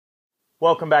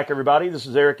Welcome back, everybody. This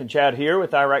is Eric and Chad here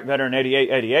with Iraq Veteran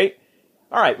 8888.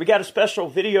 All right, we got a special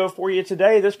video for you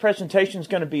today. This presentation is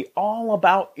going to be all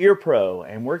about EarPro,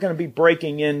 and we're going to be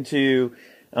breaking into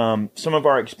some of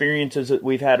our experiences that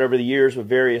we've had over the years with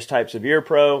various types of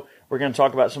EarPro. We're going to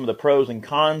talk about some of the pros and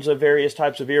cons of various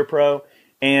types of EarPro,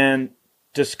 and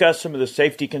discuss some of the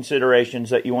safety considerations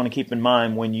that you want to keep in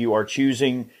mind when you are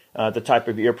choosing the type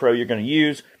of EarPro you're going to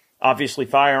use. Obviously,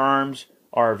 firearms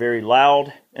are very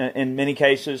loud in many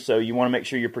cases, so you want to make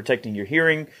sure you're protecting your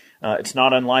hearing. It's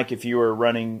not unlike if you are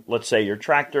running, let's say, your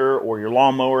tractor or your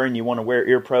lawnmower and you want to wear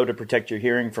EarPro to protect your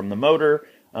hearing from the motor.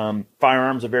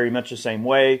 Firearms are very much the same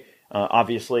way.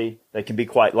 Obviously, they can be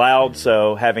quite loud,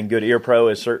 so having good EarPro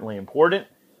is certainly important.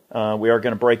 We are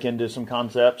going to break into some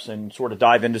concepts and sort of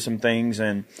dive into some things,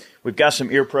 and we've got some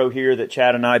EarPro here that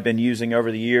Chad and I have been using over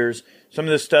the years. Some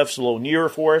of this stuff's a little newer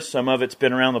for us. Some of it's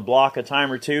been around the block a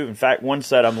time or two. In fact, one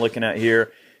set I'm looking at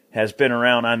here has been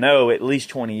around, I know, at least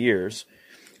 20 years.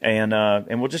 And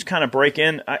we'll just kind of break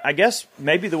in. I guess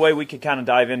maybe the way we could kind of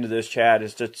dive into this, Chad,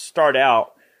 is to start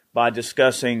out by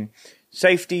discussing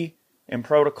safety and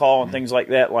protocol and things like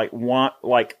that, like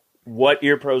what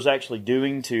EarPro is actually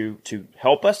doing to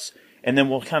help us. And then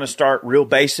we'll kind of start real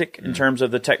basic in terms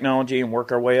of the technology and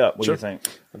work our way up. What do you think?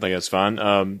 I think that's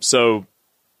fine. So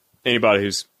anybody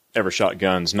who's ever shot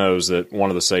guns knows that one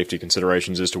of the safety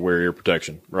considerations is to wear ear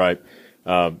protection, right?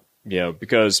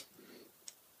 Because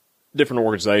different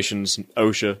organizations,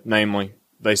 OSHA namely,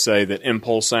 they say that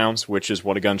impulse sounds, which is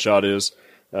what a gunshot is,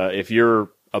 if you're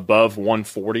above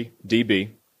 140 dB,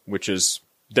 which is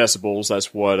decibels,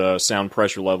 that's what sound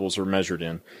pressure levels are measured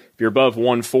in. If you're above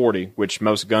 140, which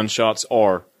most gunshots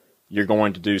are, you're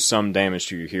going to do some damage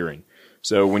to your hearing.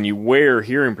 So when you wear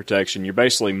hearing protection, you're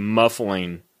basically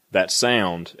muffling that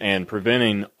sound and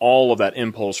preventing all of that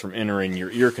impulse from entering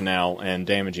your ear canal and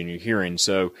damaging your hearing.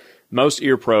 So most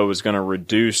EarPro is going to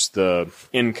reduce the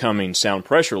incoming sound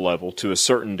pressure level to a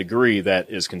certain degree that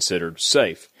is considered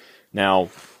safe. Now,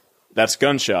 that's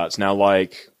gunshots. Now,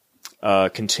 like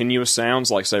continuous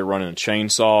sounds, like say running a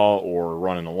chainsaw or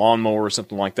running a lawnmower or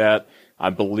something like that, I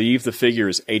believe the figure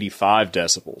is 85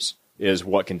 decibels is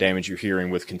what can damage your hearing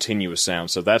with continuous sound.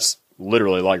 So that's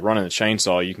literally like running a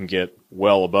chainsaw. You can get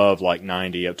well above like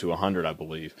 90 up to 100, I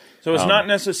believe. So it's not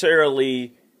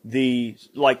necessarily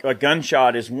like a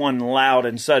gunshot is one loud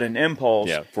and sudden impulse,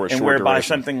 for a and short whereby duration.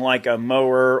 something like a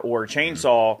mower or a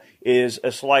chainsaw is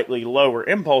a slightly lower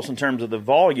impulse in terms of the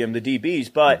volume, the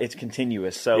dBs, but it's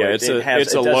continuous. So it does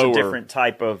a different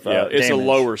type of it's damage. a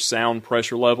lower sound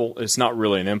pressure level. It's not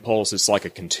really an impulse. It's like a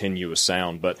continuous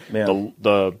sound. But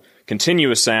the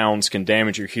continuous sounds can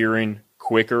damage your hearing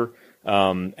quicker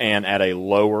and at a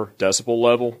lower decibel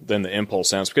level than the impulse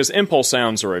sounds, because impulse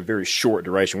sounds are a very short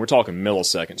duration. We're talking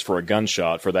milliseconds for a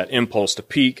gunshot, for that impulse to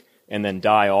peak and then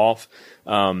die off.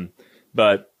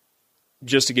 But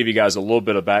just to give you guys a little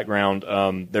bit of background,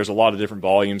 there's a lot of different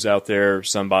volumes out there,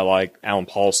 some by like Alan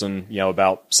Paulson,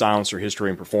 about silencer history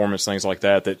and performance, things like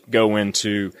that go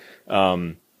into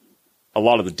a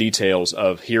lot of the details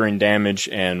of hearing damage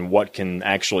and what can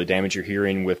actually damage your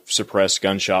hearing with suppressed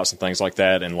gunshots and things like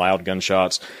that, and loud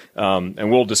gunshots. And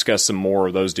we'll discuss some more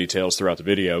of those details throughout the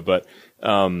video. But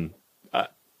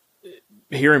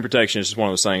hearing protection is just one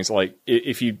of those things. Like,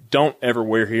 if you don't ever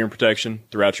wear hearing protection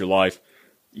throughout your life,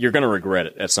 you're going to regret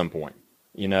it at some point.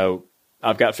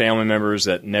 I've got family members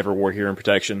that never wore hearing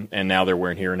protection, and now they're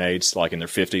wearing hearing aids, like in their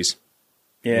 50s.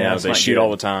 Yeah, they shoot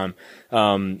all the time.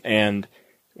 And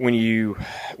when you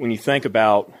think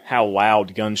about how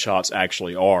loud gunshots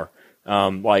actually are,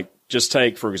 like just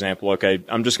take, for example, okay,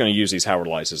 I'm just going to use these Howard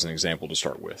lights as an example to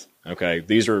start with. Okay,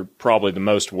 these are probably the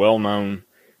most well-known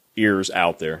ears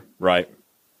out there, right?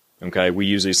 Okay, we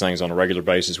use these things on a regular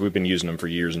basis. We've been using them for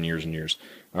years and years and years.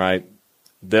 All right,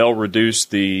 they'll reduce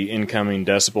the incoming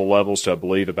decibel levels to, I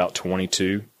believe, about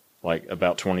 22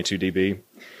 dB.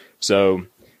 So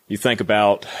you think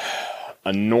about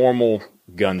a normal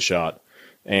gunshot.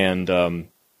 And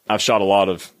I've shot a lot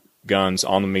of guns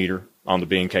on the meter, on the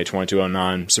B&K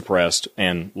 2209, suppressed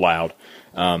and loud.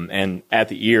 And at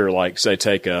the ear, like, say,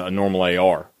 take a normal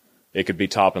AR, it could be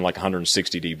topping like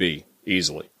 160 dB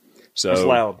easily. So it's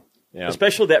loud. Yeah.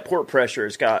 Especially that port pressure.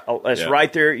 It's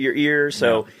right there at your ear,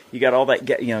 so you got all that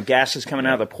gases coming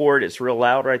out of the port. It's real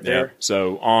loud right there. Yeah.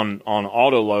 So on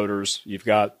auto loaders, you've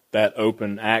got that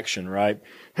open action, right?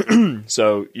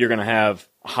 So you're going to have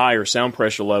higher sound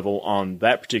pressure level on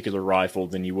that particular rifle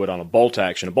than you would on a bolt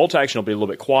action. A bolt action will be a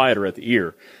little bit quieter at the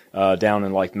ear, down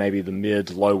in like maybe the mid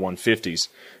to low 150s.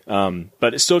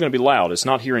 But it's still going to be loud. It's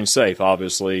not hearing safe,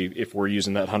 obviously, if we're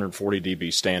using that 140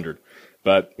 dB standard.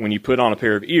 But when you put on a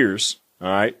pair of ears, all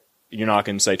right, you're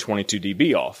knocking, say, 22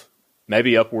 dB off,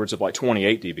 maybe upwards of like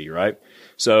 28 dB, right?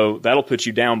 So that'll put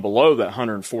you down below that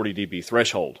 140 dB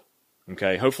threshold.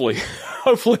 Okay, hopefully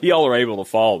y'all are able to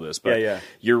follow this, but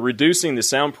you're reducing the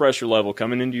sound pressure level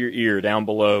coming into your ear down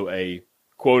below a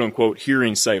quote-unquote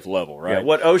hearing-safe level, right? Yeah,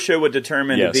 what OSHA would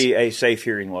determine to be a safe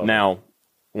hearing level. Now,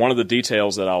 one of the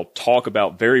details that I'll talk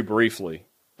about very briefly,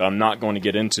 but I'm not going to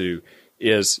get into,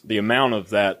 is the amount of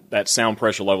that sound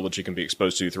pressure level that you can be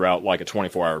exposed to throughout like a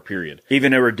 24-hour period.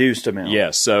 Even a reduced amount.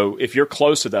 Yes, so if you're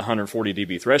close to the 140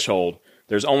 dB threshold,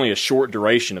 there's only a short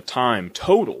duration of time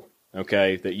total,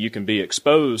 okay, that you can be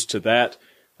exposed to that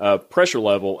pressure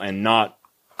level and not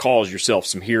cause yourself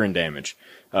some hearing damage.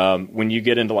 When you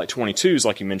get into like 22s,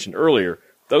 like you mentioned earlier,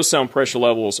 those sound pressure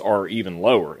levels are even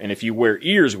lower. And if you wear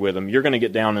ears with them, you're going to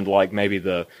get down into like maybe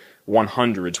the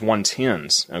 100s,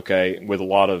 110s, okay, with a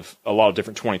lot of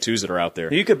different 22s that are out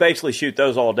there. You could basically shoot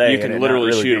those all day. You can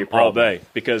literally shoot them all day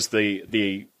because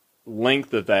the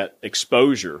length of that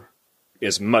exposure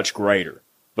is much greater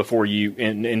before you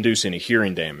induce any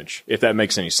hearing damage, if that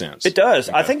makes any sense. It does.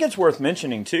 Okay. I think it's worth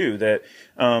mentioning, too, that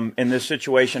in this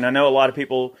situation, I know a lot of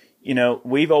people,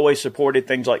 we've always supported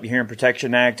things like the Hearing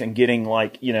Protection Act and getting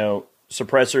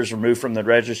suppressors removed from the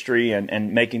registry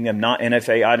and making them not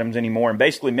NFA items anymore, and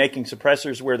basically making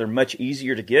suppressors where they're much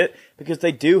easier to get because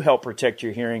they do help protect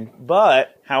your hearing.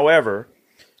 But, however,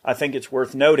 I think it's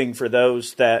worth noting for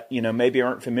those that, maybe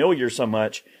aren't familiar so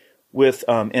much with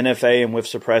NFA and with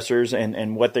suppressors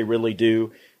and what they really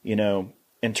do,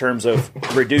 in terms of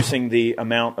reducing the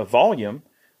amount of volume,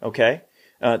 okay?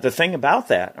 The thing about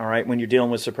that, all right, when you're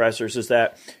dealing with suppressors is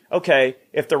that, okay,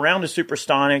 if the round is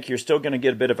supersonic, you're still going to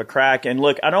get a bit of a crack. And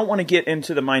look, I don't want to get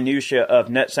into the minutia of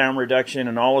net sound reduction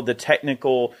and all of the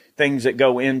technical things that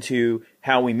go into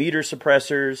how we meter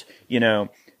suppressors,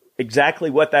 exactly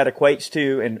what that equates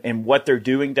to and what they're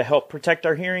doing to help protect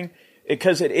our hearing,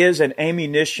 because it is an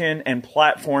ammunition and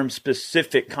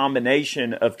platform-specific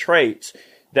combination of traits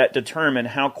that determine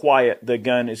how quiet the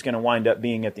gun is going to wind up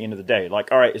being at the end of the day.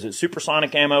 Like, all right, is it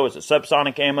supersonic ammo? Is it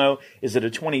subsonic ammo? Is it a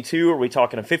 22? Are we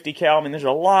talking a 50 cal? I mean, there's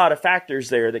a lot of factors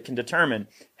there that can determine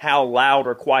how loud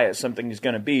or quiet something is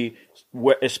going to be,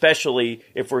 especially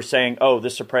if we're saying, oh,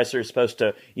 this suppressor is supposed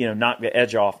to, knock the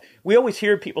edge off. We always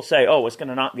hear people say, oh, it's going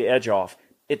to knock the edge off.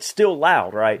 It's still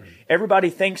loud, right? Mm-hmm. Everybody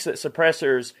thinks that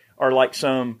suppressors are like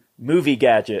some movie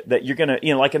gadget that you're going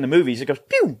to, like in the movies, it goes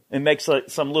pew and makes like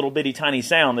some little bitty tiny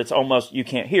sound that's almost you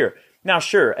can't hear. Now,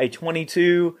 sure, a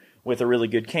 22 with a really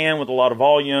good can with a lot of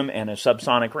volume and a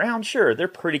subsonic round, sure, they're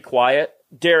pretty quiet,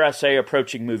 dare I say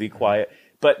approaching movie quiet,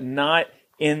 but not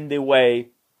in the way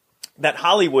that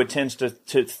Hollywood tends to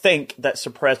think that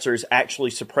suppressors actually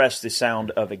suppress the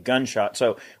sound of a gunshot.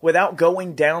 So without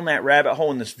going down that rabbit hole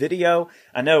in this video,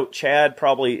 I know Chad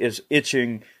probably is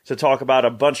itching to talk about a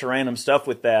bunch of random stuff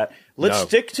with that. Let's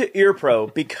stick to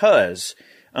EarPro because,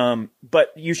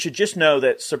 but you should just know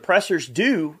that suppressors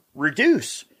do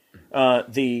reduce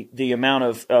the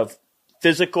amount of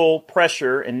physical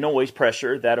pressure and noise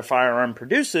pressure that a firearm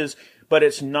produces, but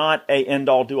it's not a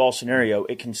end-all, do-all scenario.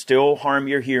 It can still harm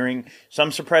your hearing.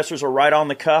 Some suppressors are right on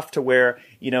the cuff to where,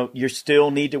 you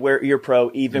still need to wear EarPro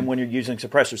even when you're using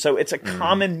suppressors. So it's a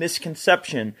common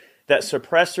misconception that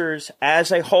suppressors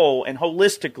as a whole and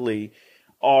holistically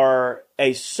are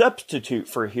a substitute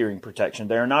for hearing protection.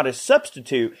 They are not a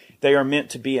substitute. They are meant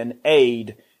to be an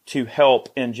aid to help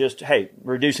in just,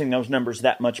 reducing those numbers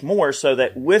that much more so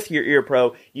that with your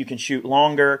EarPro, you can shoot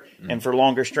longer and for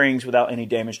longer strings without any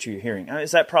damage to your hearing.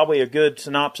 Is that probably a good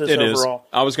synopsis overall?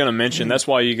 I was going to mention, that's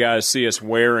why you guys see us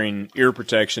wearing ear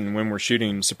protection when we're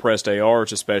shooting suppressed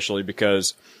ARs, especially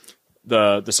because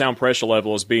the sound pressure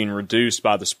level is being reduced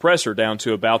by the suppressor down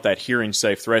to about that hearing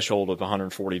safe threshold of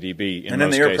 140 dB in most cases. And then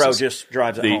the EarPro just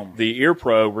drives it home. The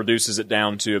EarPro reduces it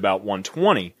down to about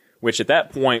 120, which at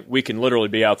that point we can literally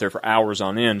be out there for hours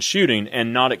on end shooting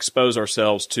and not expose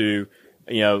ourselves to,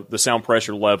 the sound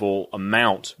pressure level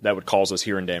amount that would cause us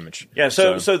hearing damage. Yeah,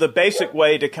 so the basic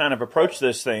way to kind of approach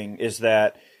this thing is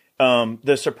that the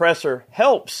suppressor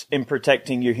helps in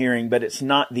protecting your hearing, but it's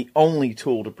not the only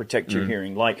tool to protect your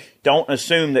hearing. Like, don't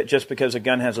assume that just because a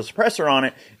gun has a suppressor on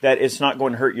it that it's not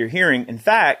going to hurt your hearing. In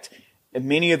fact,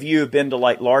 many of you have been to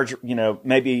like large,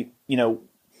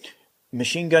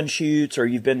 machine gun shoots, or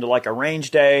you've been to like a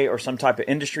range day or some type of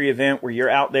industry event where you're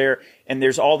out there and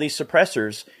there's all these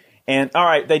suppressors and all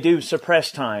right, they do suppress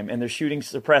time and they're shooting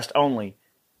suppressed only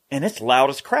and it's loud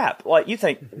as crap. Like you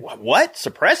think, what?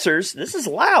 Suppressors? This is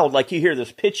loud. Like you hear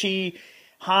this pitchy,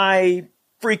 high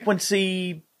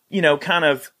frequency, kind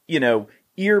of,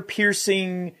 ear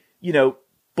piercing,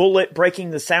 bullet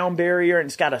breaking the sound barrier, and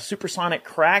it's got a supersonic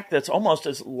crack that's almost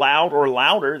as loud or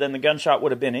louder than the gunshot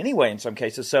would have been anyway in some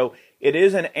cases. So it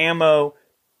is an ammo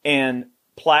and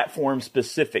platform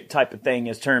specific type of thing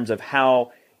in terms of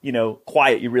how,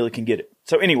 quiet you really can get it.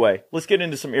 So anyway, let's get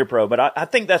into some EarPro. But I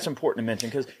think that's important to mention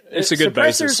because it's a good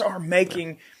basis. Suppressors are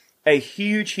making a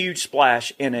huge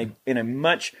splash in a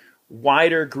much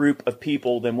wider group of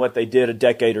people than what they did a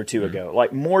decade or two ago.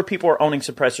 Like, more people are owning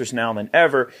suppressors now than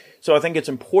ever. So I think it's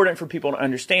important for people to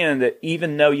understand that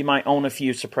even though you might own a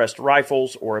few suppressed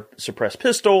rifles or a suppressed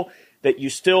pistol, that you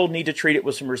still need to treat it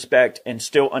with some respect and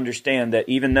still understand that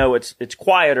even though it's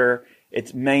quieter,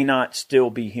 it may not still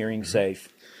be hearing safe.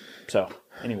 So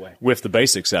anyway, with the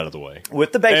basics out of the way.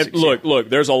 With the basics. And look,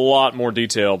 there's a lot more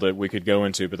detail that we could go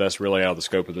into, but that's really out of the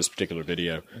scope of this particular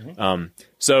video.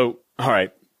 So, all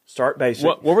right. Start basic.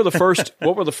 What were the first?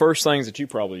 What were the first things that you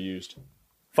probably used?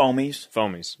 Foamies,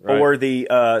 right? Or the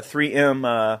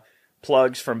 3M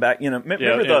plugs from back.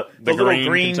 Remember the little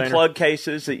green plug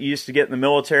cases that you used to get in the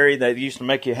military? They used to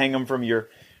make you hang them from your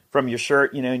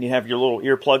shirt, and you have your little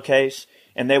ear plug case,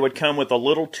 and they would come with a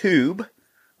little tube.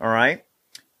 All right,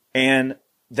 and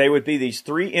they would be these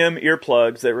 3M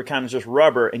earplugs that were kind of just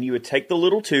rubber, and you would take the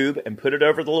little tube and put it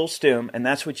over the little stem, and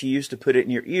that's what you used to put it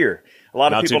in your ear. A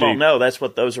lot of people don't know that's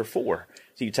what those are for.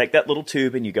 So you take that little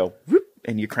tube and you go, whoop,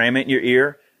 and you cram it in your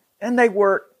ear, and they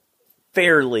work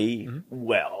fairly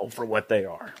well for what they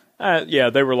are.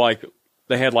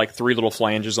 They had like 3 little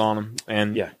flanges on them,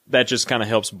 and that just kind of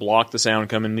helps block the sound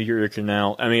coming into your ear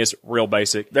canal. I mean, it's real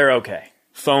basic. They're okay.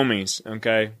 Foamies,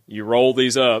 okay? You roll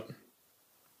these up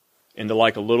into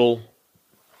like a little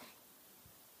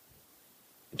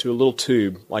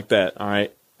tube like that, all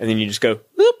right? And then you just go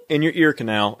whoop in your ear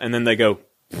canal, and then they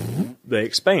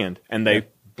expand, and they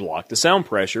block the sound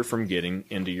pressure from getting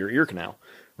into your ear canal,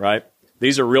 right?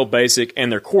 These are real basic, and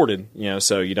they're corded,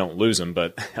 so you don't lose them,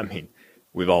 but, I mean,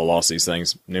 we've all lost these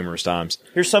things numerous times.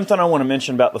 Here's something I want to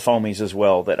mention about the foamies as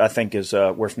well that I think is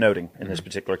worth noting in this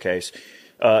particular case.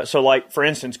 So, like, for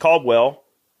instance, Caldwell,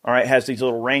 all right, has these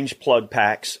little range plug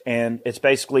packs, and it's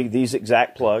basically these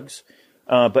exact plugs,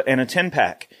 but in a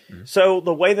 10-pack. So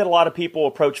the way that a lot of people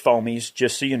approach foamies,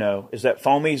 just so you know, is that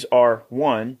foamies are,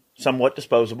 1, somewhat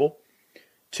disposable.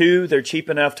 2, they're cheap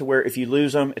enough to where if you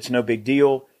lose them, it's no big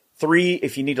deal. 3,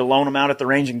 if you need to loan them out at the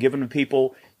range and give them to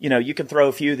people, you can throw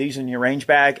a few of these in your range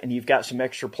bag, and you've got some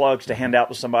extra plugs to hand out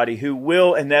to somebody who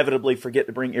will inevitably forget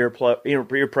to bring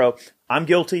EarPro. I'm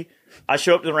guilty. I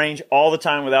show up to the range all the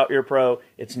time without EarPro.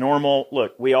 It's normal.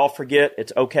 Look, we all forget.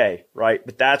 It's okay, right?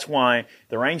 But that's why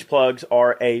the range plugs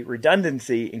are a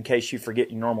redundancy in case you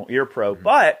forget your normal EarPro.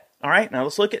 But, all right, now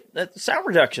let's look at the sound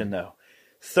reduction, though.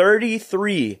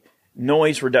 33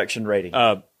 noise reduction rating.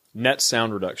 Net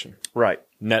sound reduction. Right.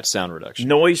 Net sound reduction.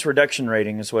 Noise reduction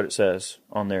rating is what it says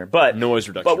on there. But noise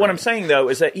reduction. But what I'm saying, though,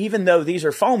 is that even though these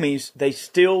are foamies, they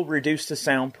still reduce the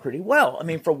sound pretty well. I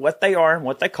mean, for what they are and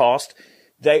what they cost,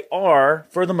 they are,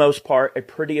 for the most part, a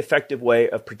pretty effective way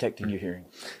of protecting your hearing.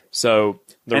 So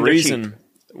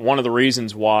one of the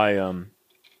reasons why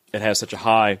it has such a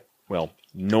high,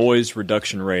 noise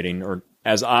reduction rating, or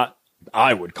as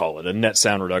I would call it, a net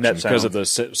sound reduction, because of the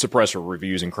suppressor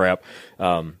reviews and crap,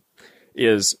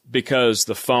 is because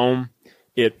the foam,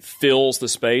 it fills the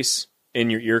space in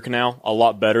your ear canal a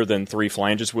lot better than 3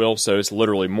 flanges will. So it's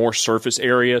literally more surface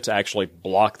area to actually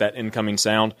block that incoming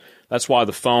sound. That's why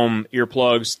the foam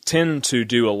earplugs tend to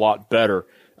do a lot better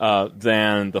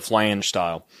than the flange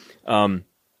style. And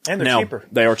they're cheaper.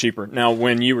 They are cheaper. Now,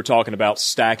 when you were talking about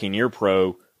stacking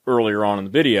EarPro earlier on in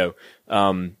the video,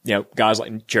 guys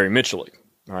like Jerry Mitchell,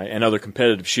 right, and other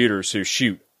competitive shooters who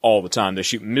shoot all the time. They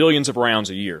shoot millions of rounds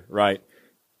a year, right?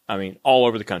 I mean, all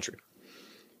over the country.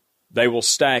 They will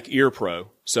stack EarPro.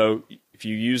 So if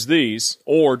you use these,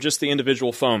 or just the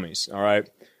individual foamies, all right,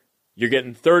 you're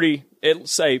getting 30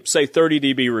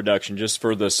 dB reduction just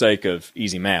for the sake of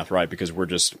easy math, right? Because we're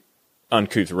just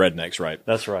uncouth rednecks, right?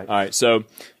 That's right. All right, so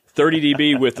 30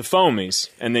 dB with the foamies,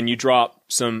 and then you drop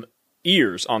some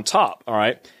ears on top, all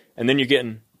right? And then you're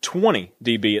getting 20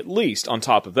 dB at least on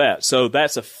top of that. So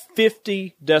that's a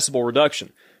 50 decibel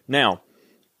reduction. Now,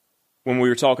 when we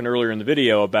were talking earlier in the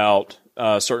video about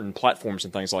certain platforms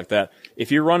and things like that,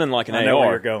 if you're running like an AR, I know where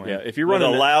you're going. Yeah, if you're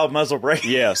running with a loud muzzle brake,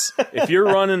 yes, if you're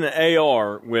running an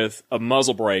AR with a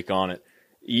muzzle brake on it,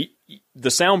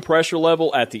 the sound pressure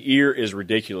level at the ear is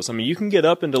ridiculous. I mean, you can get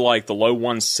up into like the low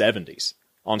 170s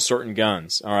on certain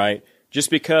guns. All right. Just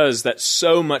because that's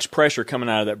so much pressure coming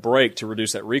out of that brake to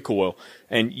reduce that recoil.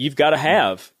 And you've got to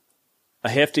have a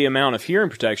hefty amount of hearing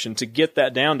protection to get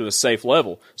that down to a safe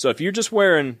level. So if you're just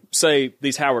wearing, say,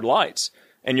 these Howard lights,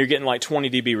 and you're getting like 20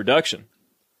 dB reduction,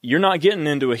 you're not getting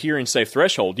into a hearing safe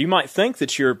threshold. You might think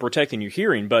that you're protecting your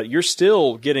hearing, but you're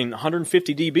still getting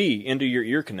 150 dB into your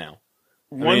ear canal.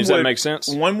 Does that make sense?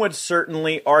 One would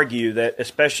certainly argue that,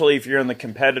 especially if you're in the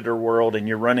competitor world and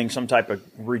you're running some type of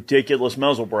ridiculous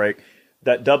muzzle brake,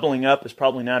 that doubling up is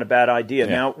probably not a bad idea.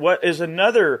 Yeah. Now, what is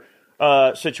another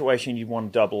situation you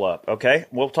want to double up? Okay,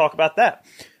 we'll talk about that.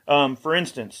 For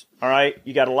instance, all right,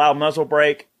 you got a loud muzzle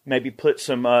brake. Maybe put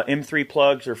some M3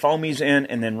 plugs or foamies in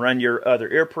and then run your other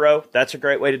ear pro. That's a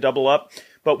great way to double up.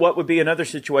 But what would be another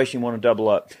situation you want to double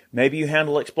up? Maybe you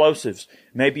handle explosives.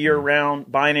 Maybe you're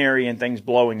around binary and things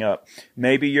blowing up.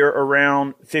 Maybe you're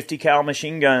around 50 cal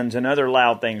machine guns and other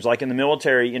loud things. Like in the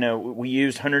military, you know, we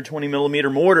used 120 millimeter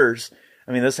mortars.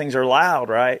 I mean, those things are loud,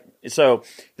 right? So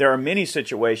there are many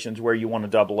situations where you want to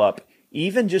double up.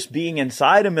 Even just being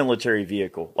inside a military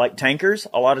vehicle, like tankers,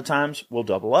 a lot of times will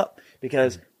double up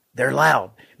because they're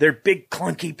loud. They're big,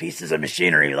 clunky pieces of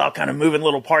machinery with all kind of moving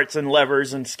little parts and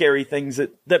levers and scary things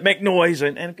that make noise,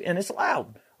 and it's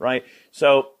loud, right?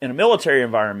 So in a military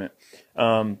environment,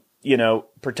 you know,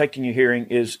 protecting your hearing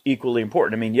is equally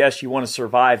important. I mean, yes, you want to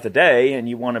survive the day and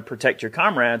you want to protect your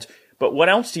comrades, but what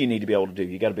else do you need to be able to do?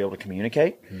 You got to be able to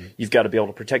communicate. Mm-hmm. You've got to be able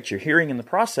to protect your hearing in the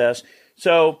process.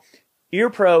 So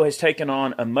EarPro has taken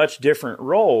on a much different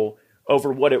role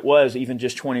over what it was even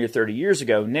just 20 or 30 years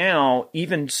ago. Now,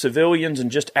 even civilians and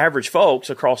just average folks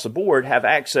across the board have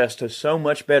access to so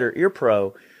much better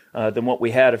EarPro than what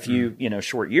we had a few,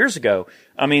 short years ago.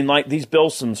 I mean, like these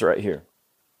Bilsons right here.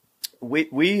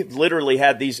 We literally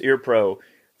had these EarPro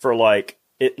for like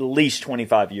at least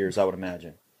 25 years, I would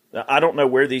imagine. I don't know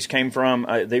where these came from.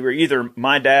 They were either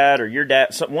my dad or your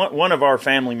dad. One of our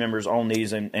family members owned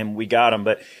these, and we got them.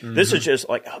 But this is just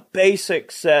like a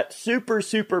basic set, super,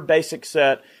 super basic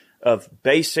set of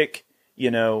basic,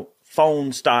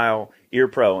 phone style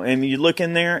EarPro. And you look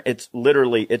in there, it's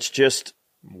just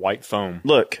white foam.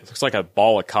 Look, it looks like a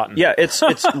ball of cotton. Yeah, it's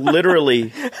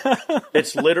literally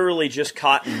just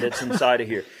cotton that's inside of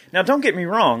here. Now, don't get me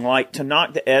wrong. Like to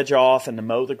knock the edge off and to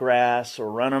mow the grass,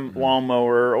 or run a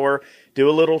lawnmower, or do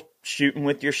a little shooting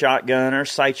with your shotgun, or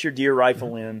sight your deer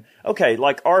rifle in. Okay,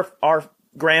 like our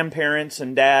grandparents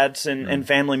and dads and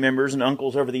family members and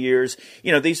uncles over the years,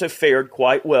 these have fared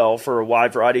quite well for a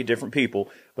wide variety of different people.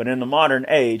 But in the modern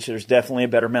age, there's definitely a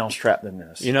better mousetrap than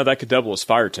this. That could double as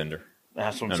fire tender.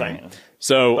 That's what I'm saying.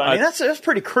 So but, that's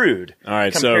pretty crude. All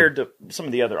right, compared to some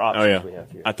of the other options we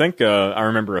have here. I think I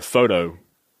remember a photo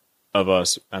of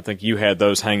us. I think you had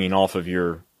those hanging off of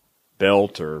your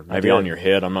belt or maybe on your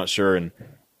head. I'm not sure. And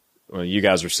you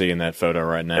guys are seeing that photo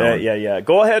right now. Yeah.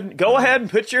 Go ahead and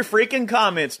put your freaking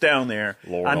comments down there.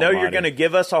 Lord I know Almighty. You're going to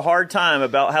give us a hard time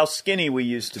about how skinny we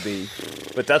used to be,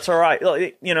 but that's all right.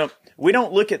 We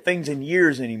don't look at things in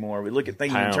years anymore. We look at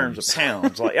things in terms of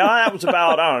pounds. Like, that was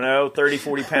about, 30,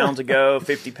 40 pounds ago,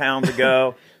 50 pounds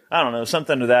ago. I don't know,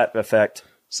 something to that effect.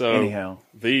 So anyhow,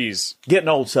 these getting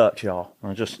old sucks, y'all.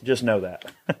 Just know that.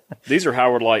 These are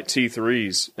Howard Light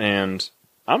T3s, and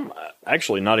I'm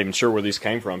actually not even sure where these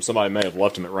came from. Somebody may have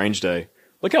left them at range day.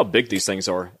 Look how big these things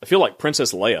are. I feel like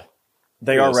Princess Leia.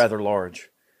 They are rather large.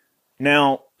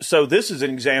 Now, so this is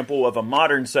an example of a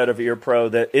modern set of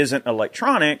EarPro that isn't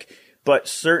electronic, but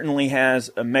certainly has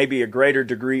maybe a greater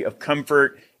degree of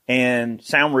comfort and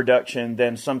sound reduction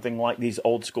than something like these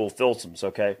old school Filsons,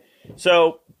 okay?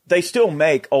 So they still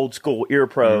make old school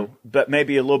EarPro, but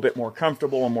maybe a little bit more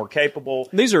comfortable and more capable.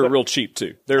 These are real cheap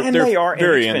too. They are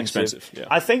very inexpensive. Yeah.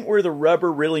 I think where the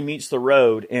rubber really meets the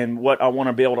road, and what I want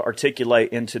to be able to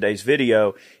articulate in today's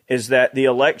video, is that the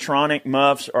electronic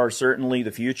muffs are certainly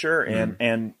the future,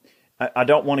 and I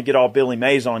don't want to get all Billy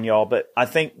Mays on y'all, but I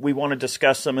think we want to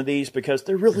discuss some of these because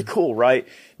they're really cool, right?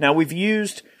 Now, we've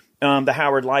used the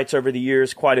Howard Lights over the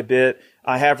years quite a bit.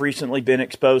 I have recently been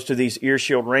exposed to these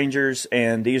EarShield Rangers,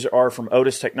 and these are from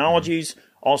Otis Technologies.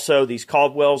 Also, these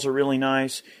Caldwells are really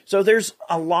nice. So there's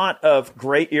a lot of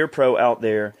great EarPro out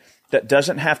there that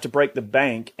doesn't have to break the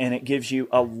bank, and it gives you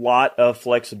a lot of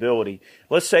flexibility.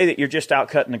 Let's say that you're just out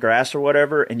cutting the grass or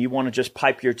whatever, and you want to just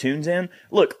pipe your tunes in.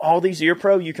 Look, all these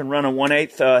EarPro, you can run a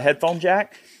 1/8 headphone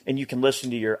jack, and you can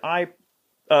listen to your what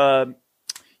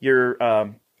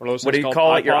do you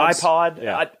call it? Your iPod.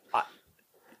 Yeah.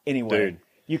 Anyway, Dude.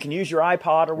 You can use your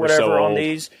iPod or whatever on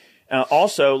these.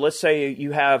 Also, let's say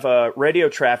you have radio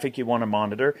traffic you want to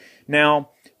monitor. Now,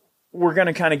 we're going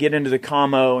to kind of get into the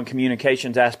commo and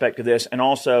communications aspect of this, and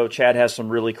also Chad has some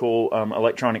really cool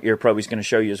electronic EarPro he's going to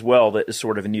show you as well that is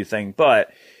sort of a new thing.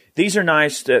 But these are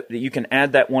nice that you can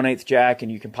add that 1/8 jack,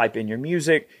 and you can pipe in your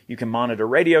music. You can monitor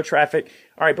radio traffic.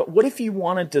 All right, but what if you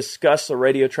want to discuss the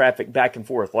radio traffic back and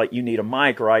forth? Like you need a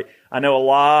mic, right? I know a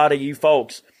lot of you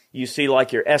folks you see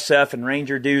like your SF and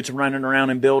Ranger dudes running around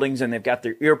in buildings, and they've got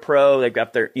their ear pro, they've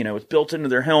got their, it's built into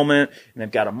their helmet, and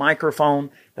they've got a microphone.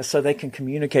 That's so they can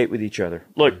communicate with each other.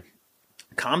 Look,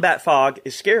 combat fog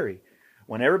is scary.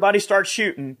 When everybody starts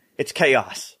shooting, it's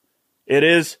chaos. It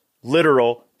is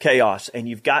literal chaos, and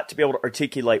you've got to be able to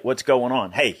articulate what's going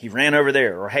on. Hey, he ran over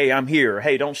there, or hey, I'm here, or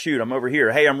hey, don't shoot, I'm over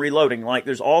here, hey, I'm reloading. Like,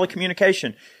 there's all the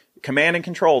communication, command and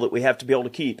control that we have to be able to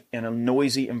keep in a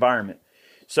noisy environment.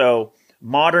 So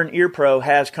modern ear pro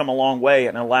has come a long way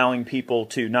in allowing people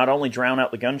to not only drown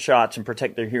out the gunshots and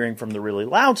protect their hearing from the really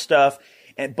loud stuff,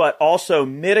 but also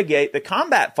mitigate the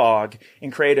combat fog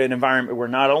and create an environment where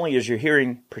not only is your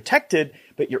hearing protected,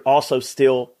 but you're also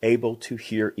still able to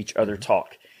hear each other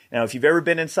talk. Now, if you've ever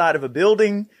been inside of a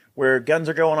building where guns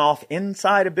are going off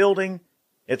inside a building,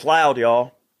 it's loud,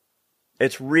 y'all.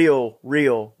 It's real,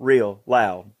 real, real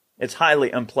loud. It's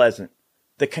highly unpleasant.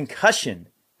 The concussion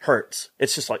hurts.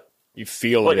 It's just like, you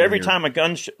feel like it every time a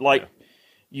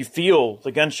you feel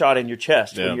the gunshot in your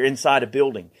chest when you're inside a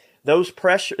building.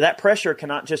 That pressure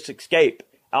cannot just escape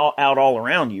out all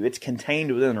around you. It's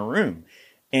contained within a room.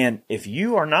 And if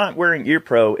you are not wearing ear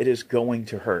pro, it is going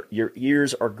to hurt. Your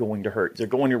ears are going to hurt. They're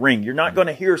going to ring. You're not going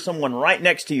to hear someone right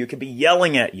next to you could be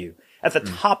yelling at you at the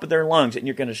top of their lungs, and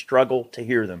you're going to struggle to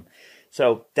hear them.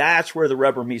 So that's where the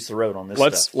rubber meets the road on this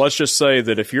stuff. Let's just say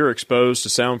that if you're exposed to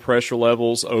sound pressure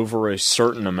levels over a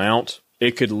certain amount,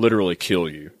 it could literally kill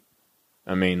you.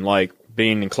 I mean, like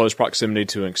being in close proximity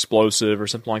to an explosive or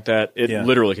something like that, it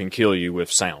literally can kill you with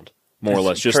sound, more or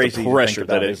less. Just the pressure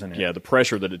the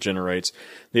pressure that it generates.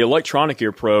 The electronic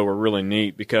ear pro are really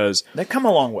neat because they come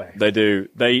a long way. They do.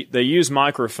 They use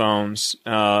microphones.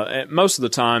 Most of the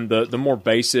time, the more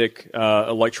basic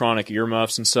electronic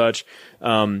earmuffs and such.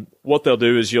 What they'll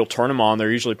do is you'll turn them on.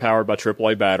 They're usually powered by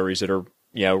AAA batteries that are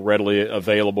readily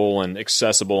available and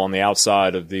accessible on the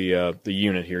outside of the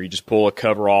unit here. You just pull a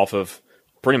cover off of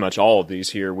pretty much all of these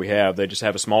here we have. They just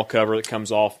have a small cover that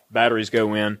comes off. Batteries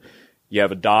go in. You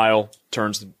have a dial,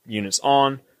 turns the units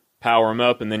on, power them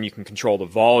up, and then you can control the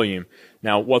volume.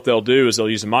 Now, what they'll do is they'll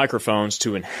use the microphones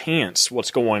to enhance what's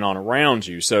going on around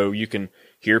you. So you can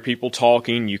hear people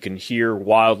talking, you can hear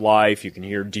wildlife, you can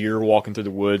hear deer walking through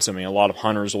the woods. I mean, a lot of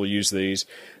hunters will use these.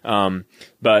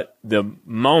 But the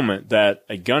moment that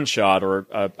a gunshot or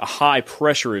a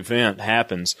high-pressure event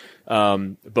happens,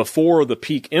 before the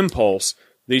peak impulse,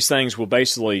 these things will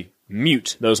basically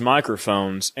mute those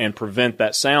microphones and prevent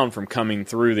that sound from coming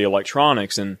through the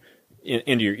electronics and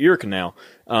into your ear canal.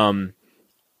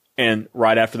 And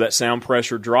right after that sound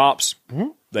pressure drops,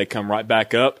 they come right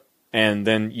back up, and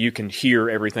then you can hear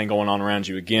everything going on around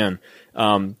you again.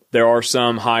 There are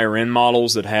some higher end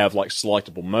models that have like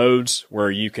selectable modes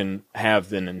where you can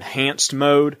have an enhanced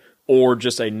mode or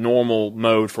just a normal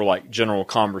mode for like general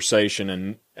conversation,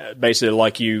 and basically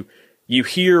like you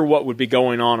hear what would be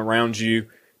going on around you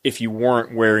if you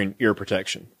weren't wearing ear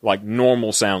protection, like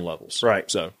normal sound levels. Right.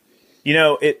 So,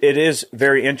 it is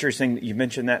very interesting that you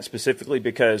mentioned that specifically,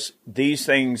 because these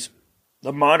things,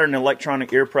 the modern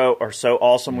electronic ear pro, are so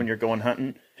awesome when you're going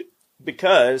hunting,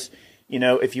 because,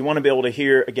 if you want to be able to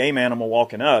hear a game animal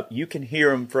walking up, you can hear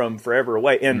them from forever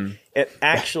away. And it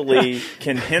actually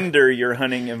can hinder your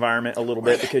hunting environment a little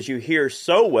bit, because you hear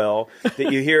so well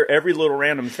that you hear every little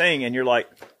random thing and you're like,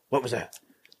 what was that?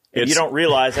 And you don't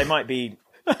realize they might be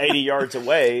 80 yards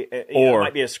away, or it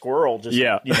might be a squirrel just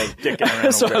dicking around.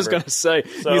 That's what I was going to say.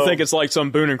 So, you think it's like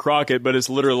some Boone and Crockett, but it's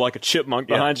literally like a chipmunk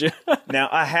behind you. Now,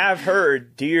 I have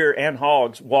heard deer and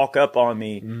hogs walk up on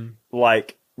me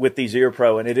like with these ear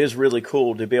pro, and it is really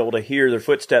cool to be able to hear their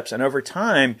footsteps. And over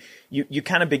time, you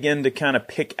kind of begin to kind of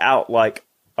pick out like,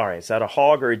 all right, is that a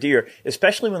hog or a deer?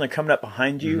 Especially when they're coming up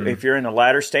behind you. If you're in a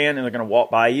ladder stand and they're going to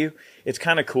walk by you, it's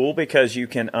kind of cool because you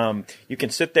can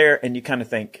sit there and you kind of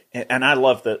think. And I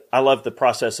love the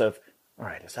process of, all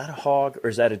right, is that a hog or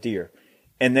is that a deer?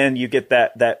 And then you get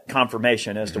that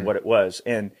confirmation as to what it was.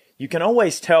 And you can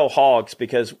always tell hogs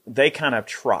because they kind of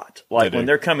trot. Like when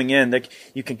they're coming in,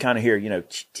 you can kind of hear,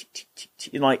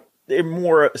 like they're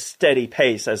more steady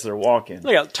pace as they're walking.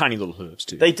 They got tiny little hooves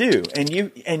too. They do, and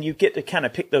you get to kind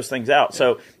of pick those things out.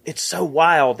 So it's so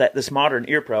wild that this modern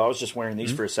ear pro. I was just wearing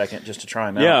these for a second just to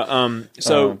try them out.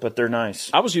 Yeah. But they're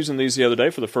nice. I was using these the other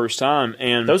day for the first time,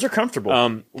 and those are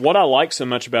comfortable. What I like so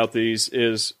much about these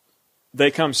is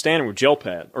they come standard with gel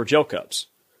pad or gel cups,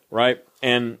 right?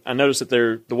 And I noticed that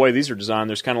the way these are designed,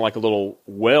 there's kind of like a little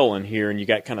well in here, and you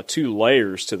got kind of two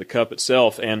layers to the cup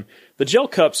itself. And the gel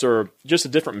cups are just a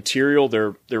different material.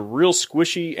 They're real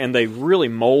squishy, and they really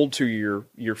mold to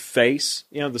your face,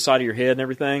 the side of your head and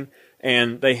everything.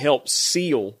 And they help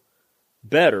seal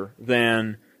better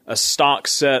than a stock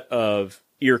set of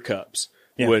ear cups.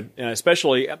 would,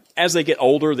 especially as they get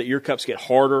older, the ear cups get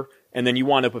harder, and then you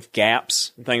wind up with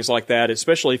gaps and things like that,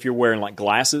 especially if you're wearing like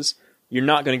glasses. You're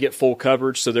not going to get full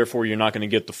coverage, so therefore you're not going to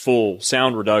get the full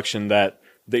sound reduction that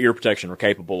the ear protection are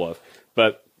capable of.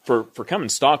 But for coming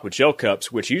stock with gel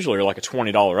cups, which usually are like a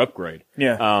 $20 upgrade.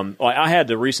 Yeah. Like I had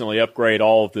to recently upgrade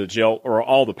all of the gel or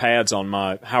all the pads on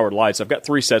my Howard Lights. I've got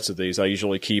 3 sets of these I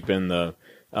usually keep in the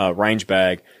range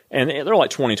bag, and they're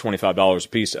like $20, $25 a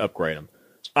piece to upgrade them.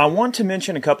 I want to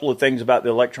mention a couple of things about the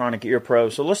Electronic Ear Pro.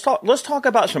 So let's talk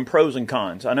about some pros and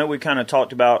cons. I know we kind of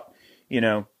talked about,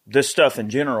 this stuff in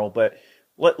general, but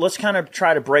let's kind of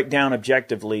try to break down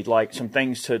objectively, like some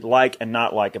things to like and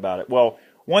not like about it. Well,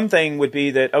 one thing would be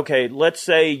that, okay, let's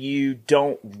say you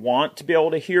don't want to be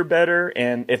able to hear better,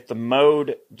 and if the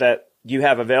mode that you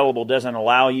have available doesn't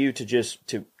allow you to just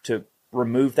to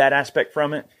remove that aspect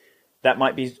from it, that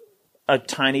might be a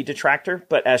tiny detractor.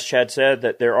 But as Chad said,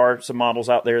 that there are some models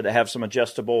out there that have some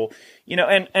adjustable,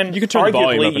 and you can turn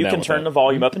arguably you can turn the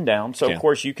volume up and down. So Yeah. of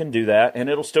course you can do that, and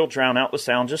it'll still drown out the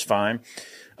sound just fine.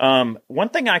 One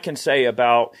thing I can say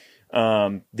about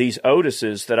these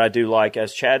Otises that I do like,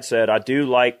 as Chad said, I do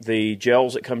like the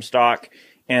gels that come stock.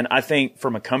 And I think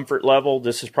from a comfort level,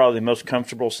 this is probably the most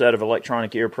comfortable set of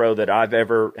Electronic Ear Pro that I've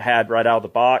ever had right out of the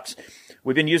box.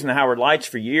 We've been using the Howard Lights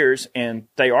for years, and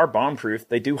they are bomb-proof.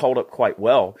 They do hold up quite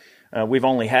well. We've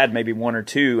only had maybe 1 or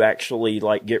 2 actually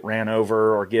like get ran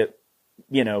over or get,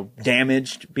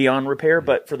 damaged beyond repair.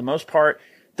 But for the most part,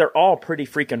 they're all pretty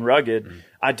freaking rugged. Mm-hmm.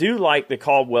 I do like the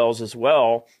Caldwells as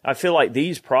well. I feel like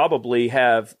these probably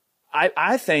have,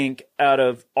 I think out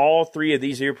of all 3 of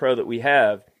these Ear Pro that we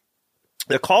have,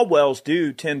 the Caldwells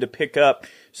do tend to pick up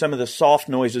some of the soft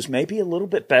noises maybe a little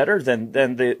bit better than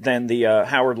the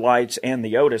Howard Lights and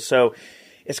the Otis. So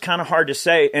it's kind of hard to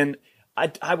say. And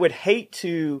I would hate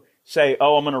to say,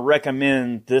 oh, I'm going to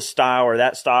recommend this style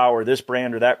or this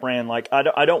brand or that brand. Like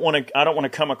I don't want to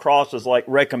come across as like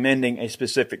recommending a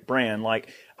specific brand. Like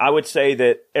I would say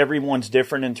that everyone's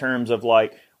different in terms of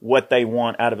like what they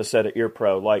want out of a set of Ear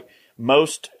Pro. Like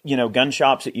most, gun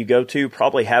shops that you go to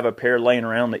probably have a pair laying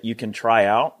around that you can try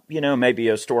out, maybe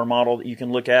a store model that you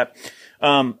can look at.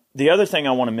 The other thing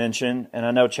I want to mention, and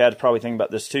I know Chad's probably thinking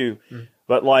about this too,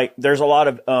 but like there's a lot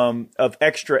of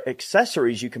extra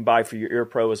accessories you can buy for your Ear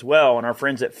Pro as well. And our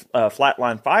friends at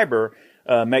Flatline Fiber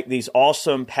make these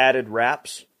awesome padded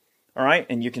wraps. All right.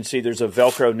 And you can see there's a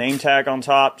Velcro name tag on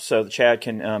top, so Chad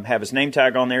can have his name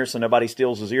tag on there so nobody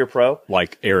steals his Ear Pro.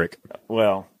 Like Eric.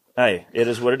 Well, hey, it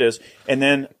is what it is. And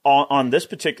then on this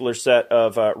particular set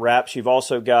of wraps, you've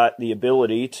also got the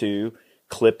ability to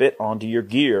clip it onto your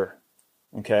gear.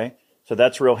 Okay, so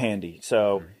that's real handy.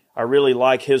 So I really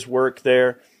like his work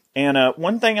there. And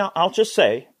one thing I'll just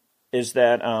say is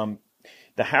that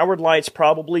the Howard Lights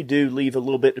probably do leave a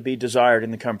little bit to be desired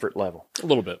in the comfort level. A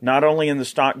little bit. Not only in the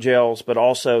stock gels, but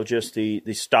also just the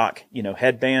stock,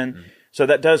 headband. Mm-hmm. So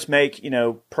that does make,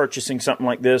 purchasing something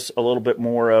like this a little bit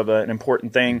more of an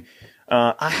important thing.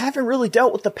 I haven't really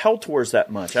dealt with the Peltors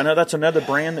that much. I know that's another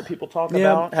brand that people talk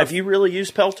about. Have you really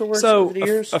used Peltors over the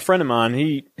years? A friend of mine,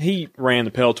 he ran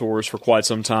the Peltors for quite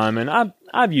some time, and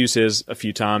I've used his a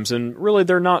few times, and really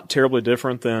they're not terribly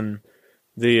different than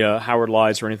the Howard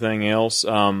Lights or anything else.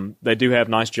 They do have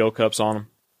nice gel cups on them.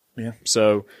 Yeah.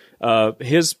 So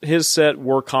his set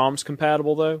were comms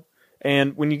compatible though.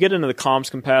 And when you get into the comms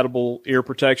compatible ear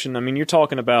protection, I mean, you're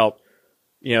talking about,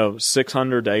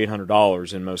 $600 to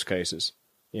 $800 in most cases.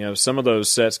 Some of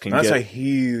those sets can That's a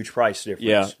huge price difference.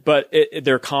 Yeah, but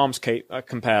they're comms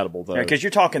compatible though. Yeah, because you're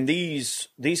talking these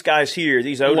guys here,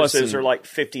 these Otises are like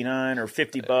 $59 or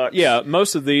 $50. Yeah,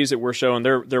 most of these that we're showing,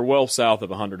 they're well south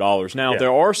of $100. Now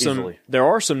there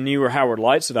are some newer Howard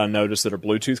Lights that I noticed that are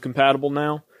Bluetooth compatible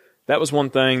now. That was one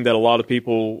thing that a lot of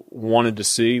people wanted to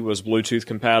see was Bluetooth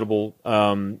compatible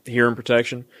hearing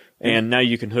protection. And now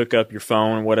you can hook up your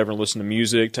phone and whatever and listen to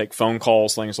music, take phone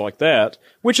calls, things like that,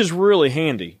 which is really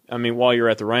handy. I mean, while you're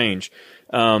at the range,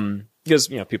 because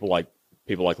people like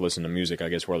listening to music, I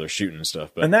guess, while they're shooting and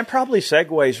stuff. But and that probably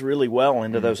segues really well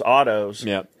into those autos.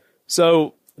 Yeah.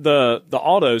 So the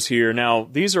autos here now,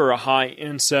 these are a high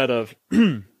end set of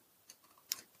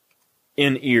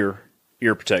in-ear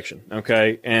protection,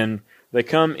 okay? And they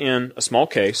come in a small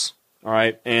case, all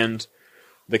right? And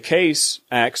the case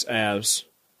acts as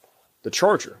the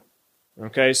charger,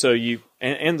 okay? So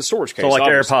and the storage case. So like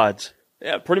obviously. AirPods.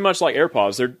 Yeah, pretty much like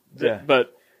AirPods.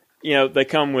 But, they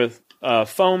come with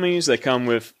foamies. They come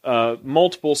with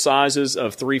multiple sizes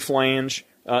of 3-flange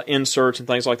inserts and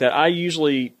things like that. I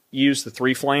usually use the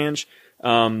 3-flange.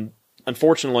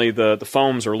 Unfortunately, the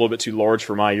foams are a little bit too large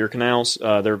for my ear canals.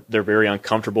 They're very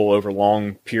uncomfortable over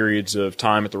long periods of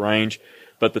time at the range.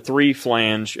 But the 3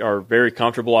 flange are very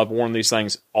comfortable. I've worn these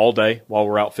things all day while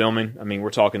we're out filming. I mean, we're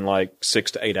talking like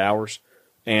 6 to 8 hours,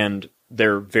 and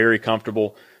they're very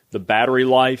comfortable. The battery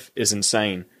life is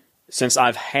insane. Since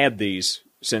I've had these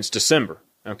since December,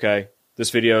 okay, this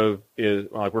video is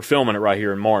like we're filming it right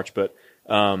here in March, but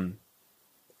I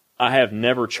have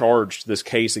never charged this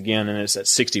case again, and it's at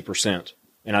 60%.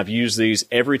 And I've used these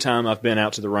every time I've been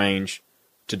out to the range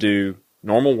to do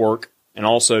normal work and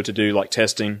also to do like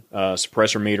testing,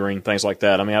 suppressor metering, things like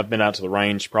that. I mean, I've been out to the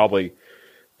range probably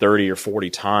 30 or 40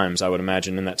 times, I would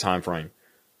imagine, in that time frame.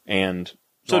 And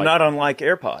so like, not unlike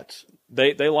AirPods.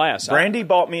 They last. Brandy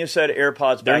bought me a set of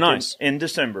AirPods back nice. in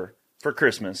December for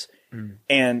Christmas.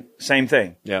 And same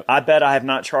thing. Yep. I bet I have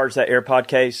not charged that AirPod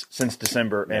case since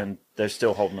December, and they're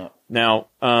still holding up. Now,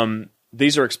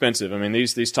 these are expensive. I mean,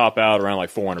 these top out around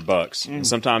like $400, and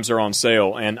sometimes they're on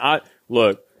sale. And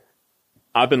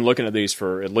I've been looking at these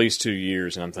for at least 2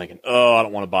 years, and I'm thinking, I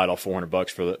don't want to buy it all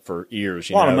 $400 for years.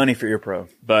 A lot of money for EarPro.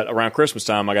 But around Christmas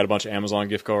time, I got a bunch of Amazon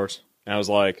gift cards, and I was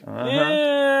like,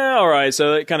 yeah, all right.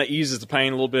 So it kind of eases the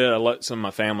pain a little bit. I let some of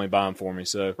my family buy them for me.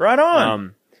 So right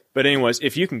on. But anyways,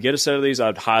 if you can get a set of these,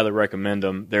 I'd highly recommend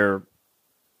them. They're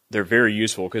very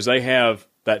useful because they have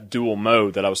that dual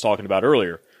mode that I was talking about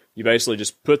earlier. You basically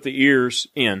just put the ears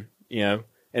in, and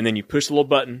then you push the little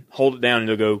button, hold it down, and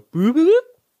it'll go boop, boop, boop,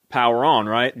 power on,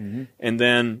 right? Mm-hmm. And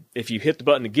then if you hit the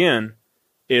button again,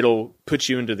 it'll put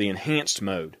you into the enhanced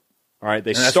mode. All right,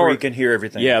 that's where you can hear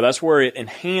everything. Yeah, that's where it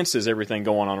enhances everything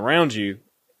going on around you.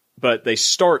 But they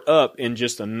start up in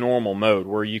just a normal mode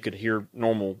where you could hear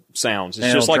normal sounds.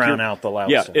 It's just like drown out the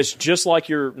loud sound. It's just like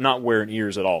you're not wearing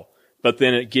ears at all. But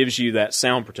then it gives you that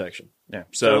sound protection. Yeah,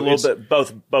 so a little bit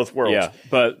both worlds. Yeah,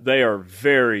 but they are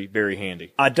very, very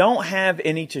handy. I don't have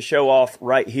any to show off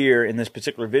right here in this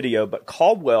particular video, but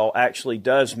Caldwell actually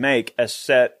does make a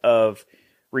set of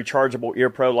rechargeable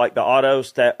EarPro like the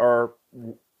Autos that are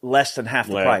less than half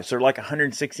the price. They're like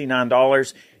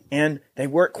 $169. And they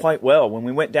work quite well. When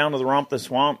we went down to the Romp the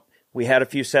Swamp, we had a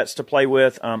few sets to play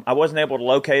with. I wasn't able to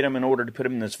locate them in order to put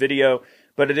them in this video,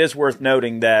 but it is worth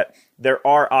noting that there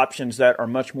are options that are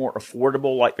much more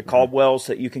affordable, like the Caldwells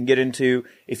that you can get into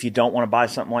if you don't want to buy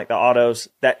something like the Autos.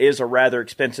 That is a rather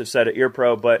expensive set of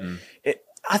EarPro, but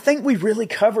I think we really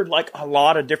covered like a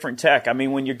lot of different tech. I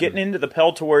mean, when you're getting into the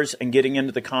Peltors and getting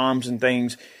into the comms and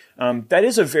things, that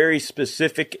is a very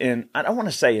specific and I don't want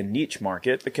to say a niche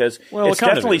market because it's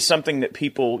definitely something that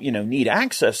people, need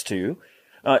access to.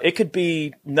 It could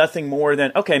be nothing more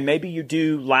than, okay, maybe you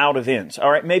do loud events.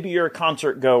 All right, maybe you're a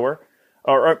concert goer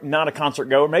or not a concert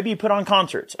goer. Maybe you put on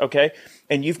concerts, okay?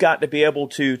 And you've got to be able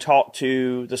to talk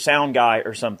to the sound guy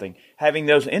or something. Having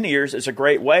those in-ears is a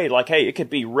great way. Like, hey, it could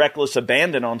be reckless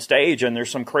abandon on stage and there's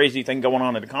some crazy thing going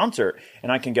on at a concert.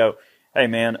 And I can go, hey,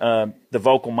 man, the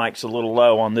vocal mic's a little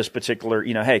low on this particular,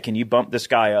 hey, can you bump this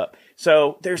guy up?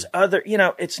 So there's other,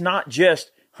 it's not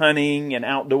just hunting and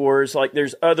outdoors. Like,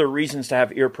 there's other reasons to have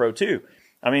EarPro, too.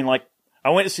 I mean, like, I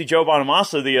went to see Joe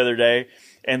Bonamassa the other day,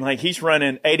 and, like, he's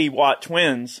running 80-watt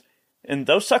twins, and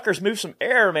those suckers move some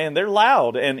air, man. They're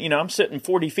loud. And, I'm sitting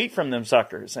 40 feet from them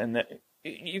suckers, and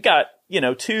you got,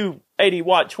 two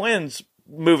 80-watt twins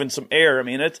moving some air. I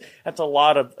mean, that's a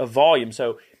lot of volume.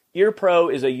 So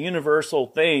EarPro is a universal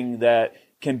thing that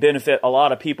can benefit a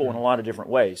lot of people in a lot of different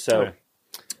ways. So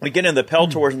we get into the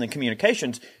Peltors and the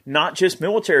communications, not just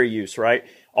military use, right?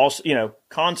 Also,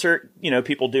 concert,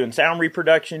 people doing sound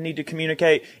reproduction need to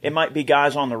communicate. It might be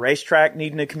guys on the racetrack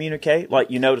needing to communicate.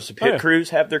 Like, you notice the pit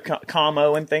crews have their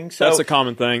commo and things. So that's a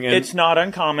common thing. And it's not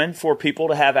uncommon for people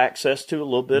to have access to a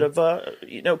little bit of,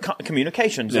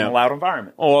 communications in a loud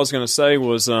environment. All I was going to say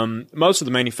was most of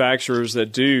the manufacturers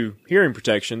that do hearing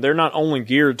protection, they're not only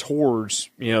geared towards,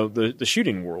 the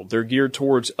shooting world. They're geared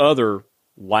towards other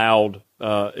loud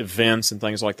events and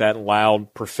things like that,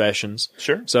 loud professions.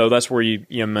 Sure. So that's where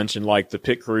you mentioned like the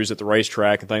pit crews at the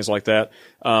racetrack and things like that.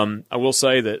 I will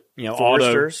say that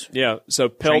Foresters, so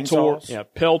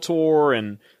Peltor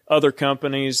and other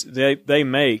companies they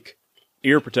make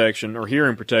ear protection or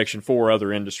hearing protection for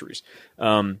other industries.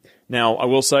 Now I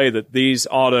will say that these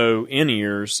auto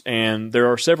in-ears, and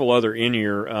there are several other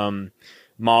in-ear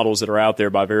models that are out there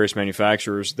by various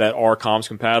manufacturers that are comms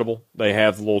compatible. They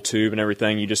have the little tube and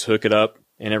everything. You just hook it up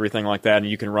and everything like that, and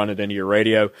you can run it into your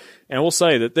radio. And we'll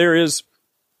say that there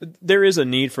is a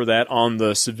need for that on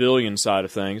the civilian side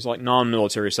of things, like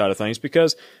non-military side of things,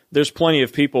 because there's plenty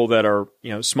of people that are,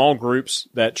 small groups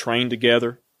that train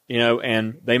together,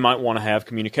 and they might want to have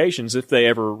communications if they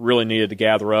ever really needed to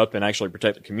gather up and actually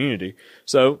protect the community.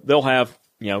 So they'll have,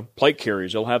 plate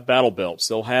carriers, they'll have battle belts,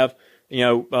 they'll have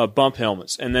bump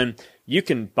helmets. And then you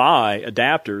can buy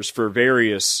adapters for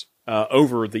various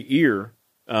over-the-ear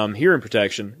hearing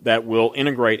protection that will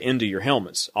integrate into your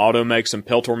helmets. Auto makes them,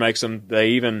 Peltor makes them. They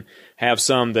even have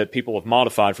some that people have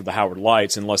modified for the Howard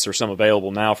Lights, unless there's some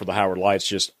available now for the Howard Lights,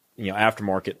 just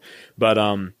aftermarket. But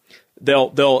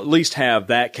they'll at least have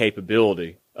that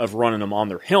capability of running them on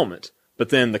their helmet. But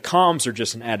then the comms are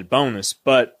just an added bonus,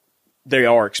 but they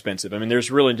are expensive. I mean, there's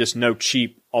really just no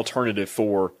cheap alternative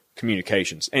for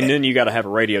communications. And then you got to have a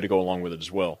radio to go along with it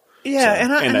as well. Yeah,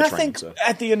 so, and I think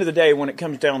at the end of the day, when it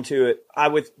comes down to it, I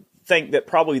would think that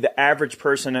probably the average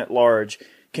person at large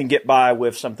can get by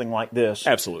with something like this.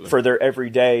 Absolutely. For their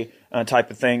everyday type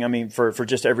of thing. I mean, for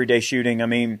just everyday shooting. I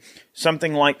mean,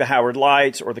 something like the Howard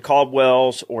Lights or the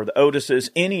Caldwells or the Otises,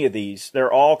 any of these,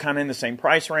 they're all kind of in the same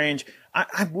price range.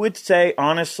 I would say,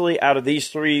 honestly, out of these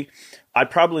three, I'd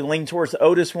probably lean towards the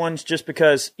Otis ones just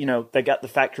because, they got the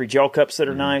factory gel cups that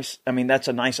are nice. I mean, that's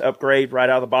a nice upgrade right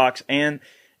out of the box. And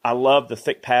I love the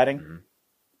thick padding. Mm-hmm.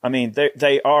 I mean,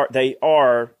 they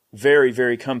are very,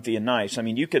 very comfy and nice. I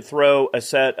mean, you could throw a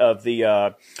set of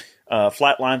the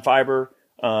flatline fiber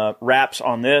wraps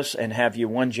on this and have you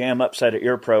one jam up set of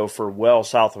EarPro for well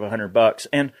south of $100.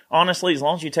 And honestly, as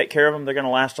long as you take care of them, they're going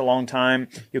to last a long time.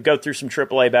 You'll go through some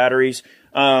AAA batteries.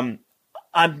 I'm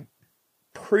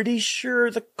pretty sure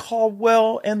the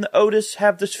Caldwell and the Otis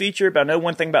have this feature, but I know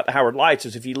one thing about the Howard Lights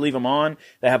is if you leave them on,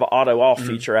 they have an auto-off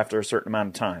feature after a certain amount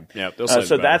of time. Yeah, they'll save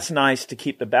so that's nice to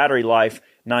keep the battery life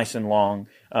nice and long.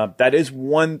 That is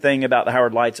one thing about the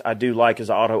Howard Lights I do like is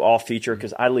the auto-off feature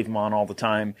because I leave them on all the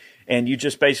time. And you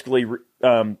just basically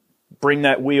bring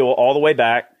that wheel all the way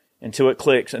back until it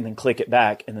clicks and then click it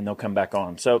back and then they'll come back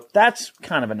on. So that's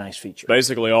kind of a nice feature.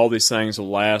 Basically, all these things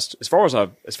will last, as far as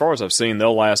I've seen,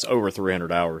 they'll last over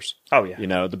 300 hours. Oh,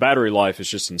 yeah. The battery life is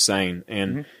just insane.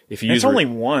 And if you use it's only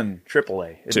one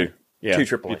AAA. Two. Yeah.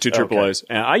 Two AAAs. Two AAAs.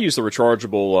 Okay. And I use the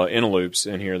rechargeable Inteloops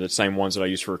in here, the same ones that I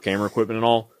use for camera equipment and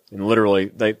all. And literally,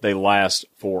 they last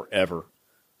forever.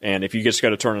 And if you just got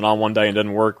to turn it on one day and it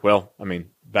doesn't work, well, I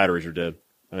mean, batteries are dead.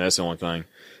 I mean, that's the only thing.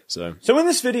 So in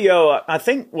this video, I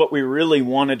think what we really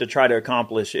wanted to try to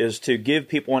accomplish is to give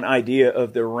people an idea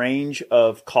of the range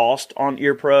of cost on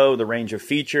EarPro, the range of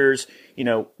features,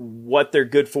 what they're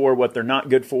good for, what they're not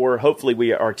good for. Hopefully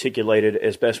we articulated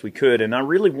as best we could. And I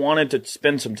really wanted to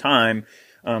spend some time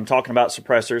talking about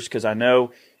suppressors because I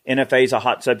know NFA is a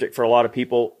hot subject for a lot of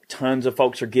people. Tons of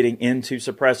folks are getting into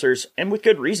suppressors, and with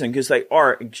good reason because they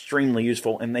are extremely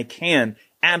useful and they can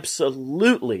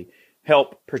absolutely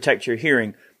help protect your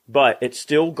hearing. But it's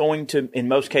still going to, in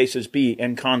most cases, be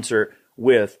in concert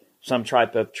with some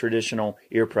type of traditional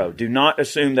EarPro. Do not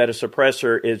assume that a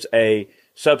suppressor is a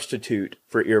substitute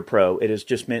for EarPro. It is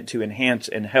just meant to enhance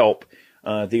and help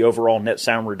the overall net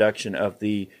sound reduction of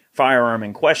the firearm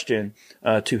in question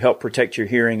to help protect your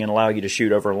hearing and allow you to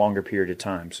shoot over a longer period of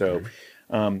time. So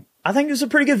I think it's a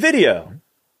pretty good video.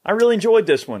 I really enjoyed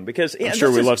this one because I'm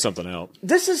sure we left something out.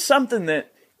 This is something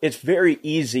that it's very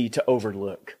easy to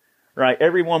overlook. Right,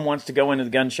 everyone wants to go into the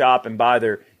gun shop and buy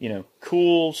their,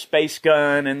 cool space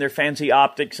gun and their fancy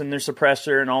optics and their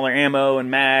suppressor and all their ammo and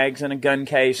mags and a gun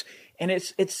case. And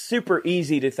it's super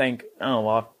easy to think,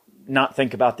 not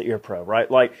think about the EarPro, right?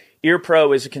 Like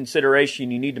EarPro is a consideration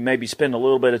you need to maybe spend a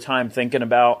little bit of time thinking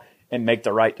about and make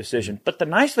the right decision. But the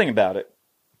nice thing about it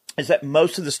is that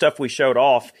most of the stuff we showed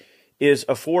off is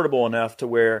affordable enough to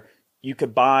where you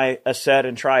could buy a set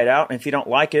and try it out. And if you don't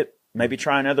like it, maybe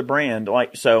try another brand.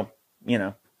 Something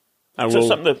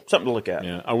to look at.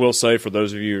 Yeah, I will say for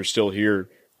those of you who are still here,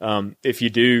 if you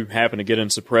do happen to get in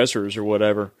suppressors or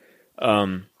whatever,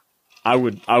 I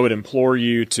would implore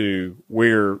you to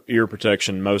wear ear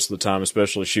protection most of the time,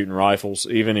 especially shooting rifles.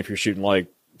 Even if you're shooting like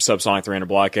subsonic 300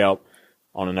 blackout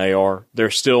on an AR,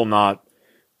 they're still not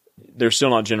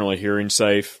generally hearing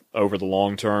safe over the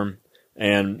long term.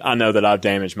 And I know that I've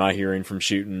damaged my hearing from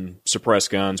shooting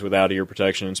suppressed guns without ear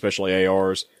protection, especially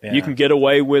ARs. Yeah. You can get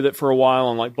away with it for a while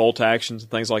on like bolt actions and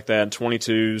things like that, and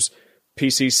 22s,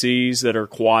 PCCs that are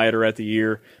quieter at the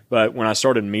ear. But when I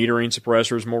started metering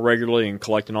suppressors more regularly and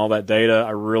collecting all that data,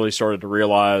 I really started to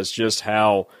realize just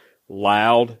how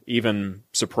loud even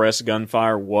suppressed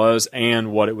gunfire was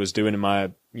and what it was doing in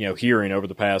my hearing over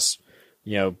the past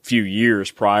few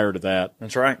years prior to that.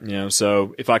 That's right.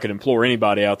 So if I could implore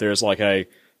anybody out there, it's like, hey,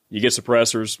 you get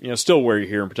suppressors, still wear your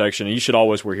hearing protection. And you should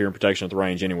always wear hearing protection at the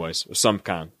range anyways, of some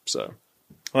kind. So,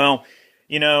 well,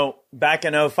 back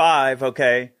in 2005,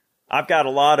 okay, I've got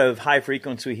a lot of high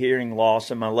frequency hearing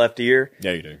loss in my left ear.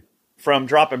 Yeah, you do. From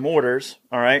dropping mortars.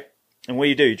 All right. And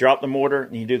what do? You drop the mortar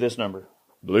and you do this number.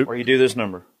 Bloop. Or you do this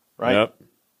number. Right. Yep.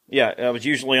 Yeah. I was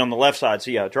usually on the left side.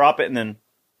 So yeah, drop it and then,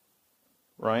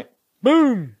 right.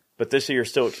 Boom! But this ear is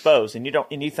still exposed, and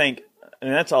you think,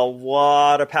 and that's a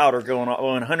lot of powder going on.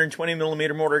 When 120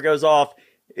 millimeter mortar goes off,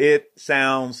 it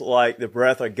sounds like the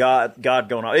breath of God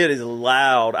going off. It is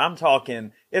loud. I'm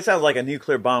talking, it sounds like a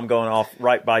nuclear bomb going off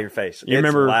right by your face.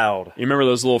 It's loud. You remember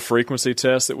those little frequency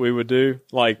tests that we would do?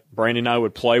 Like, Brandy and I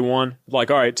would play one.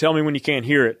 Like, all right, tell me when you can't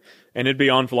hear it. And it'd be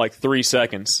on for like 3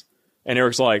 seconds. And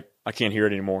Eric's like, I can't hear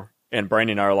it anymore. And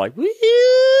Brandy and I are like, woo!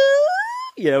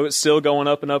 It's still going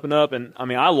up and up and up. And I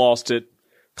mean, I lost it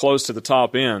close to the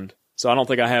top end. So I don't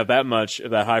think I have that much of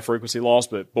that high frequency loss,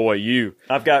 but boy,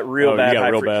 I've got real bad. You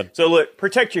got real bad. So look,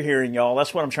 protect your hearing, y'all.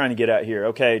 That's what I'm trying to get at here.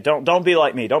 Okay. Don't be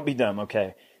like me. Don't be dumb.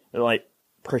 Okay. Like,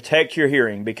 protect your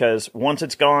hearing, because once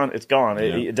it's gone, it's gone.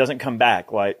 Yeah. It doesn't come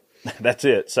back. Like, that's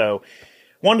it. So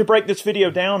wanted to break this video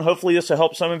down. Hopefully this will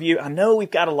help some of you. I know we've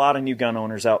got a lot of new gun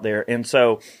owners out there. And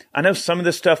so I know some of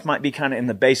this stuff might be kind of in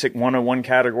the basic 101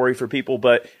 category for people,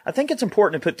 but I think it's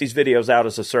important to put these videos out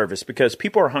as a service, because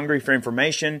people are hungry for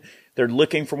information. They're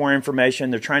looking for more information.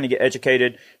 They're trying to get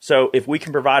educated. So if we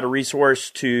can provide a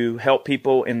resource to help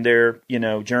people in their,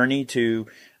 journey to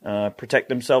protect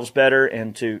themselves better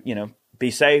and to,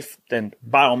 be safe, then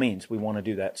by all means, we want to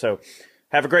do that. So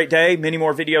have a great day. Many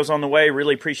more videos on the way.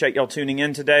 Really appreciate y'all tuning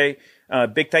in today.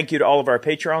 Big thank you to all of our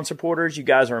Patreon supporters. You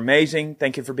guys are amazing.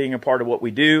 Thank you for being a part of what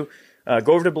we do.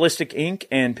 Go over to Ballistic Ink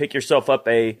and pick yourself up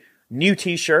a new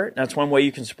t-shirt. That's one way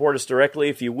you can support us directly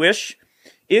if you wish.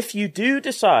 If you do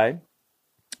decide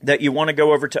that you want to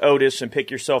go over to Otis and pick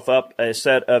yourself up a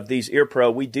set of these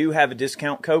EarPro, we do have a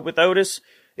discount code with Otis.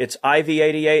 It's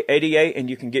IV8888, and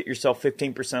you can get yourself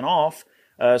 15% off.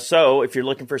 So if you're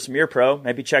looking for some EarPro,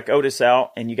 maybe check Otis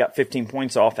out, and you got 15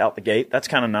 points off out the gate. That's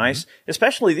kind of nice.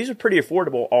 Especially, these are pretty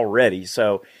affordable already,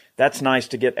 so that's nice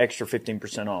to get extra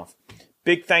 15% off.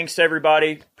 Big thanks to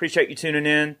everybody. Appreciate you tuning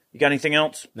in. You got anything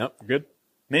else? Nope, good.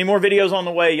 Many more videos on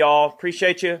the way, y'all.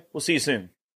 Appreciate you. We'll see you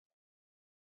soon.